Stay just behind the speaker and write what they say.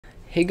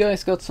Hey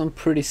guys, got some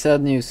pretty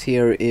sad news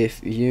here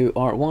if you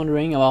are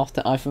wondering about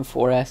the iPhone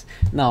 4S.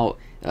 Now,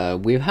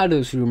 we've had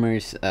those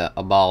rumors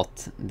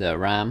about the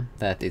RAM,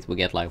 that it will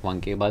get like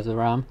 1 GB of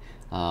RAM,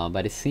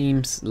 but it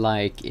seems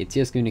like it's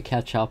just going to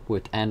catch up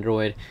with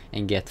Android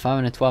and get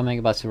 512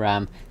 megabytes of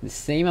RAM, the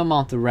same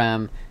amount of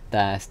RAM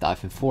that the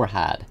iPhone 4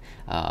 had.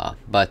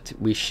 But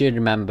we should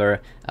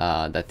remember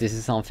that this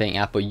is something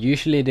Apple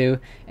usually do,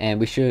 and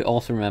we should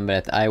also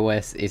remember that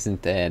iOS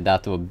isn't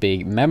that of a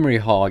big memory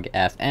hog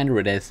as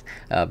Android is,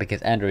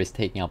 because Android is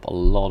taking up a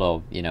lot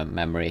of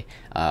memory,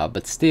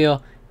 but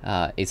still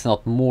it's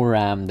not more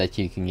RAM that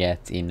you can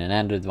get in an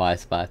Android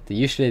device, but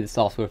usually the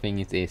software thing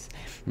is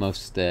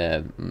most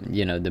the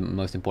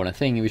most important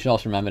thing. We should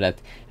also remember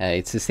that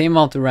it's the same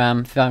amount of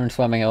RAM,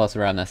 512 megabytes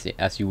of RAM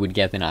as you would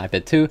get in an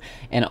iPad 2,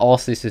 and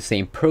also it's the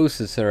same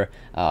processor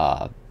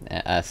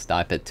as the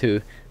iPad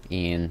 2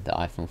 in the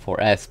iPhone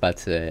 4S,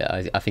 but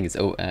I think it's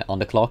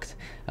underclocked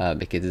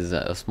because it's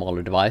a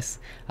smaller device.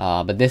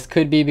 But this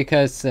could be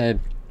because they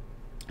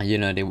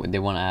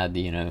want to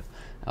add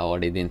or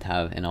they didn't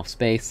have enough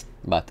space,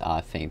 but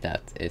I think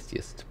that is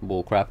just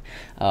bullcrap.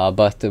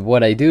 But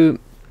what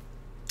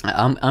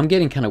I'm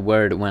getting kind of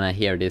worried when I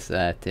hear this,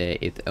 that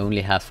it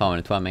only has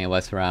 512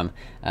 megabytes of RAM,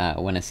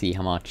 when I see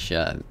how much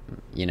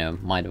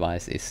my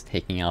device is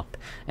taking up,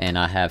 and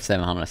I have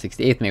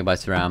 768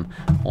 megabytes of RAM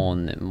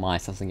on my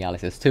Samsung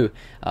Galaxy S2.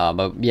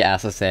 But yeah,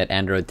 as I said,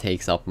 Android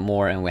takes up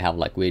more, and we have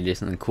like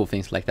widgets and cool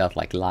things like that,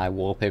 like live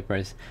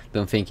wallpapers.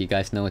 Don't think you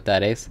guys know what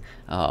that is,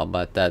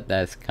 but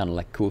that's kind of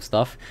like cool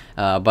stuff.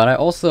 But I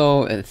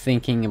also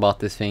thinking about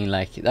this thing,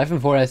 like the iPhone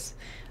 4S,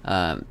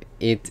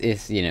 it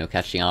is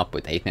catching up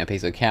with 8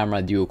 megapixel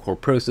camera, dual core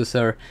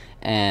processor,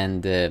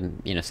 and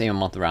same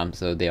amount of RAM,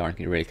 so they aren't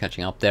really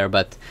catching up there.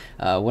 But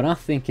what I'm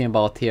thinking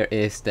about here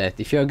is that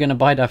if you're gonna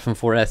buy the iPhone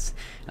 4S,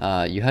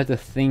 you have to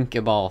think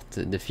about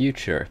the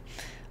future,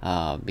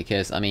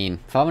 because I mean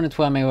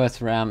 512 megabytes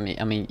of RAM,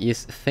 I mean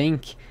just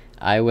think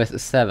iOS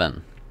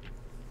 7,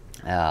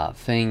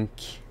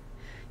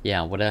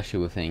 yeah, what else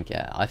should we think?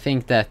 I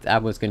think that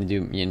Apple's going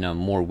to do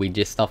more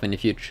widget stuff in the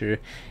future,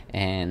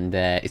 and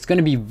it's going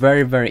to be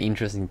very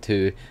interesting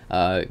to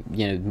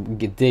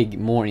dig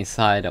more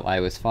inside of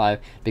iOS 5,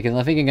 because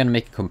I think I'm going to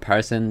make a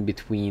comparison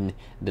between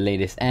the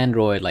latest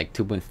Android like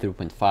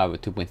 2.3.5 or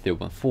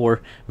 2.3.4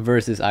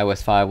 versus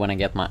iOS 5 when I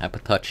get my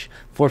Apple Touch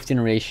 4th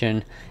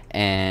generation,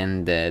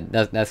 and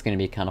that's going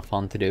to be kind of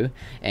fun to do.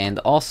 And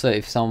also,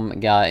 if some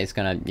guy is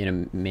gonna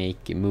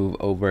move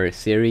over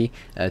Siri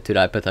to the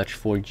iPod Touch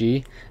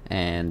 4G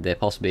and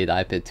possibly the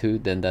iPad 2,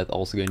 then that's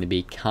also going to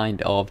be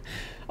kind of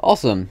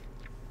awesome.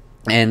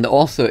 And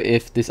also,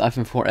 if this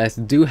iPhone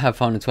 4S do have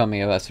 512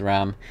 megabytes of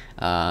RAM,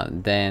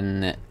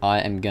 then I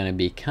am gonna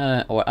be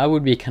I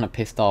would be kind of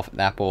pissed off at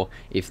Apple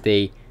if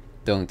they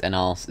don't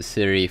announce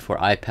Siri for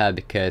iPad,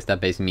 because that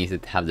basically means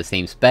it have the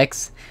same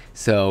specs.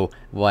 So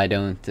why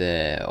don't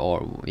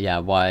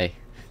why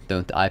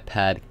don't the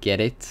iPad get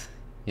it?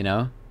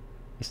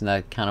 Isn't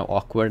that kind of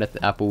awkward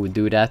that Apple would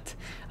do that?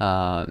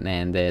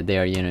 And they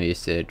are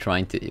just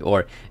trying to,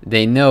 or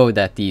they know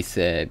that these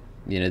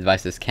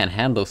devices can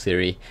handle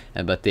Siri,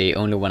 but they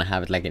only want to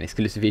have it like an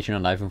exclusive feature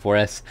on the iPhone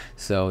 4S,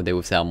 so they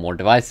will sell more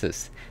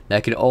devices.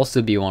 That could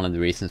also be one of the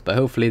reasons, but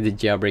hopefully the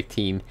jailbreak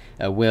team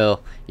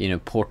will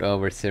port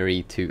over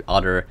Siri to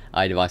other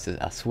iDevices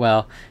as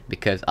well,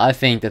 because I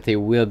think that they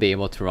will be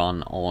able to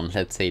run on,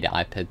 let's say, the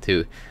iPad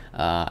 2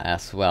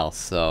 as well.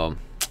 So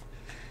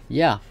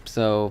yeah,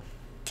 so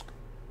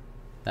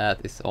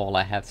that is all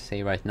I have to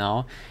say right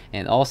now.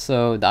 And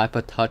also the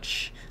iPod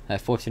Touch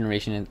 4th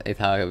generation, it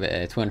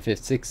has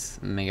 256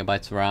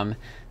 megabytes of RAM,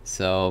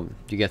 so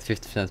you get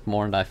 50%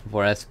 more on the iPhone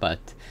 4S, but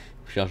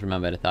you should also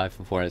remember that the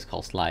iPhone 4S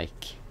costs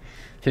like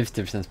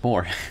 50%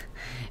 more.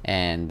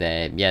 And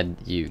yeah,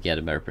 you get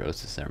a better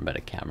processor and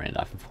better camera in the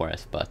iPhone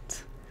 4S,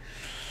 but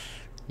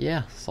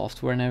yeah,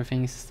 software and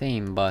everything is the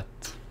same. But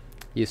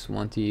just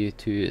want you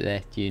to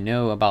let you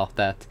know about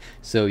that,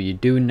 so you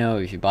do know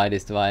if you buy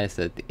this device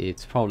that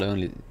it's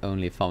probably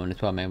only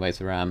 512 megabytes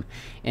of RAM.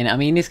 And I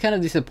mean, it's kind of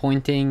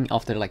disappointing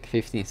after like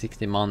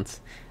 15-16 months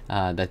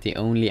that they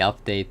only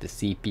update the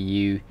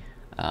CPU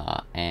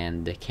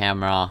and the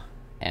camera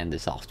and the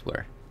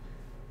software.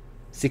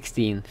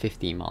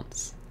 16-15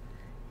 months,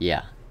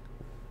 yeah,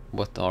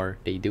 what are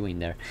they doing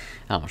there?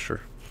 I'm not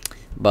sure,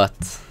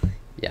 but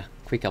yeah,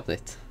 quick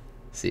update.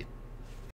 See you.